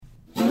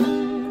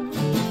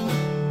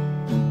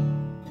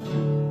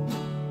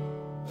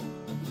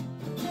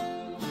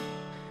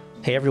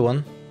Hey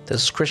everyone,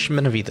 this is Christian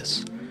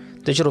Benavides,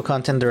 Digital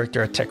Content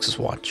Director at Texas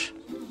Watch,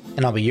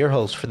 and I'll be your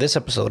host for this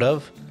episode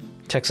of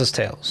Texas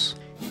Tales.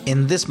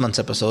 In this month's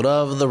episode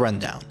of The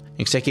Rundown,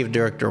 Executive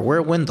Director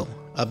Ware Wendell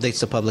updates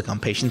the public on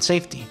patient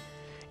safety,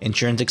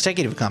 insurance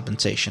executive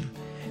compensation,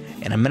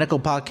 and a medical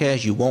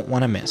podcast you won't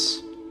want to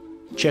miss.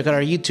 Check out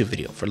our YouTube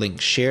video for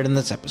links shared in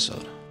this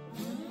episode.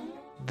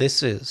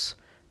 This is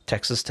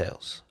Texas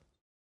Tales.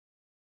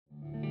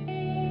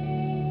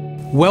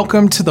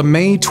 Welcome to the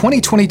May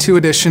 2022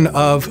 edition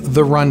of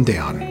The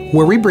Rundown,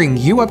 where we bring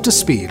you up to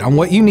speed on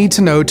what you need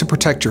to know to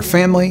protect your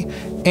family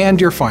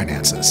and your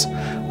finances.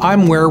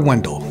 I'm Ware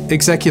Wendell,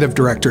 Executive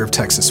Director of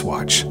Texas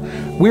Watch.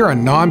 We're a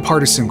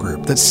nonpartisan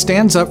group that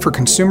stands up for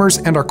consumers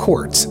and our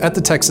courts at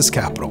the Texas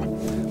Capitol.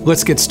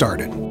 Let's get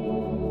started.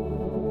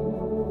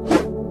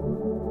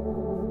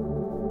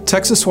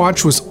 Texas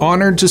Watch was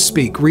honored to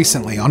speak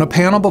recently on a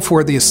panel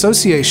before the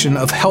Association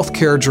of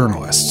Healthcare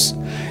Journalists.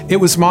 It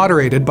was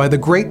moderated by the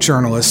great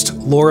journalist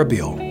Laura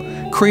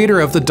Beil, creator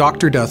of the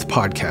Dr. Death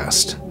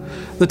podcast.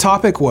 The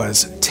topic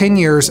was 10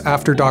 years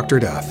after Dr.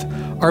 Death,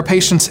 are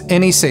patients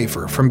any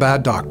safer from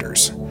bad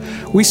doctors?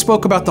 We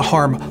spoke about the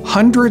harm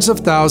hundreds of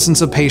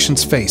thousands of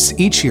patients face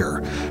each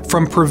year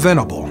from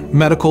preventable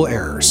medical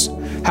errors,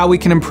 how we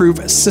can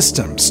improve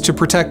systems to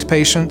protect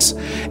patients,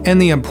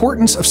 and the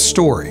importance of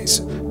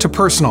stories to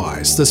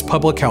personalize this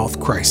public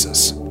health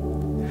crisis.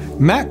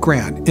 Matt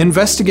Grant,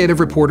 investigative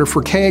reporter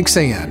for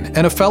KXAN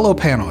and a fellow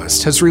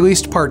panelist, has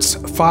released parts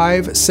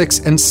 5, 6,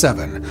 and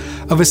 7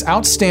 of his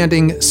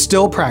outstanding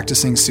Still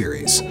Practicing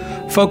series,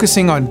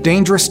 focusing on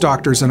dangerous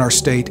doctors in our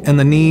state and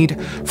the need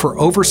for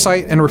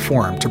oversight and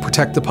reform to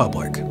protect the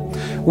public.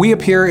 We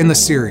appear in the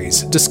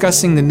series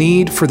discussing the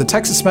need for the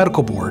Texas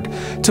Medical Board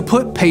to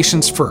put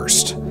patients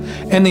first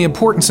and the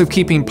importance of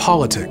keeping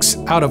politics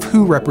out of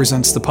who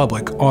represents the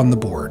public on the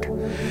board.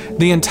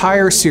 The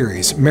entire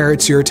series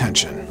merits your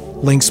attention.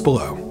 Links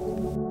below.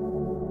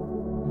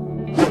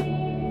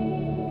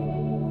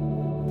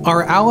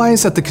 Our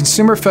allies at the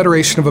Consumer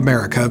Federation of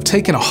America have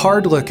taken a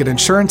hard look at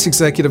insurance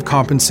executive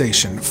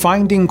compensation,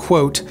 finding,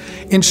 quote,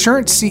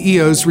 insurance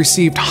CEOs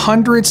received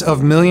hundreds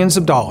of millions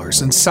of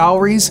dollars in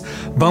salaries,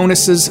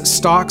 bonuses,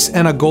 stocks,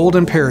 and a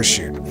golden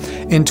parachute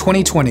in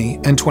 2020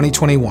 and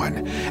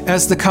 2021,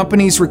 as the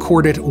companies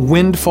recorded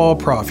windfall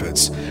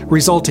profits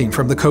resulting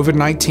from the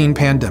COVID-19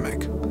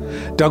 pandemic.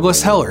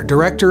 Douglas Heller,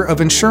 director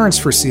of insurance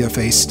for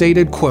CFA,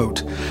 stated,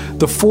 quote,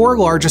 the 4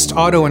 largest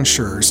auto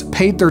insurers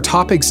paid their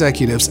top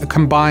executives a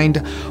combined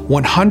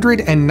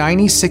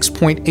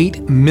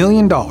 $196.8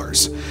 million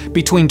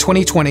between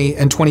 2020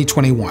 and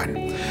 2021.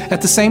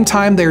 At the same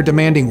time, they are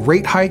demanding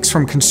rate hikes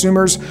from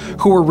consumers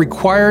who are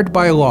required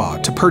by law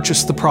to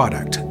purchase the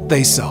product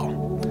they sell.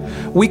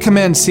 We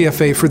commend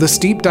CFA for this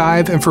deep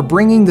dive and for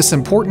bringing this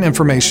important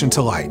information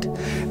to light.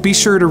 Be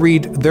sure to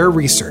read their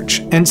research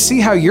and see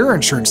how your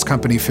insurance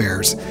company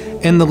fares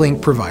in the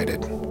link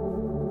provided.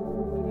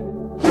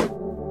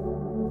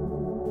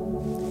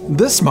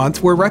 This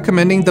month, we're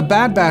recommending the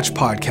Bad Batch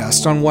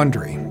podcast on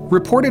Wondery,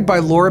 reported by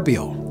Laura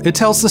Beil. It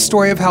tells the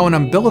story of how an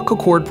umbilical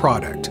cord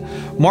product,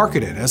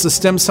 marketed as a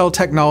stem cell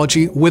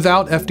technology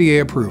without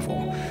FDA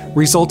approval,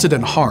 resulted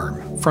in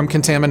harm from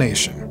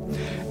contamination.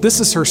 This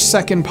is her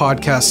second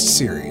podcast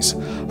series,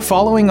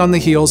 following on the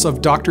heels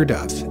of Dr.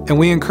 Death, and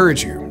we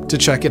encourage you to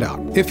check it out.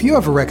 If you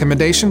have a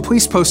recommendation,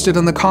 please post it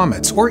in the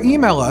comments or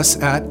email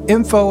us at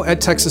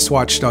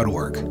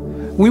info@texaswatch.org.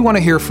 We want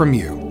to hear from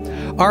you.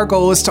 Our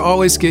goal is to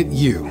always get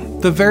you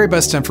the very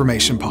best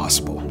information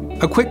possible.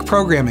 A quick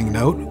programming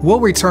note, we'll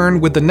return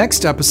with the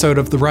next episode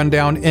of The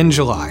Rundown in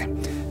July.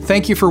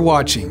 Thank you for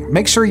watching.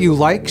 Make sure you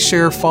like,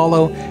 share,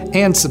 follow,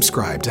 and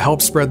subscribe to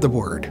help spread the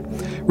word.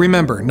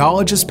 Remember,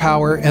 knowledge is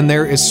power and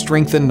there is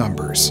strength in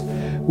numbers.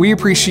 We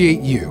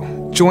appreciate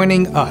you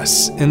joining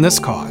us in this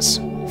cause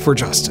for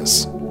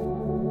justice.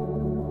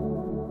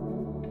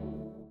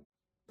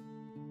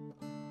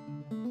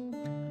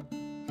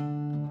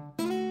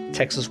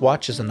 Texas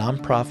Watch is a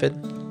nonprofit,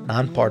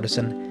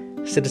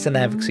 nonpartisan citizen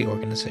advocacy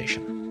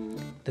organization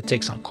that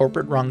takes on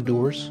corporate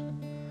wrongdoers,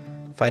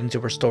 fighting to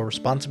restore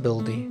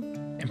responsibility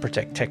and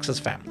protect Texas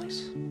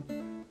families.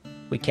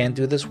 We can't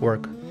do this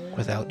work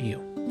without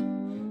you.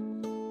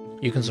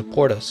 You can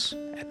support us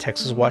at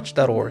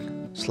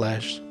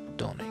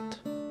texaswatch.org/donate.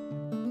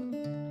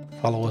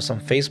 Follow us on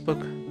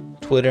Facebook,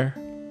 Twitter,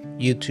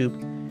 YouTube,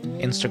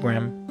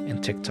 Instagram,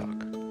 and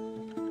TikTok.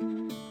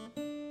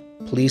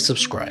 Please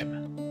subscribe.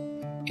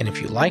 And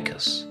if you like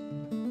us,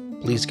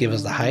 please give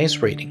us the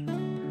highest rating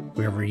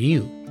wherever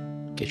you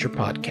get your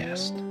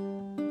podcast.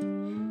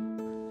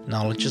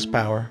 Knowledge is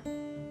power,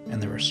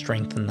 and there is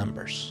strength in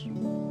numbers.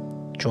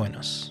 Join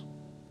us.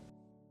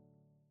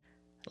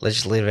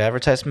 Legislative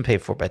advertisement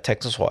paid for by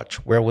Texas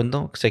Watch. Ware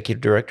Wendell,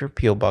 Executive Director,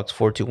 P.O. Box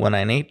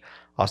 42198,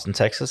 Austin,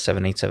 Texas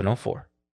 78704.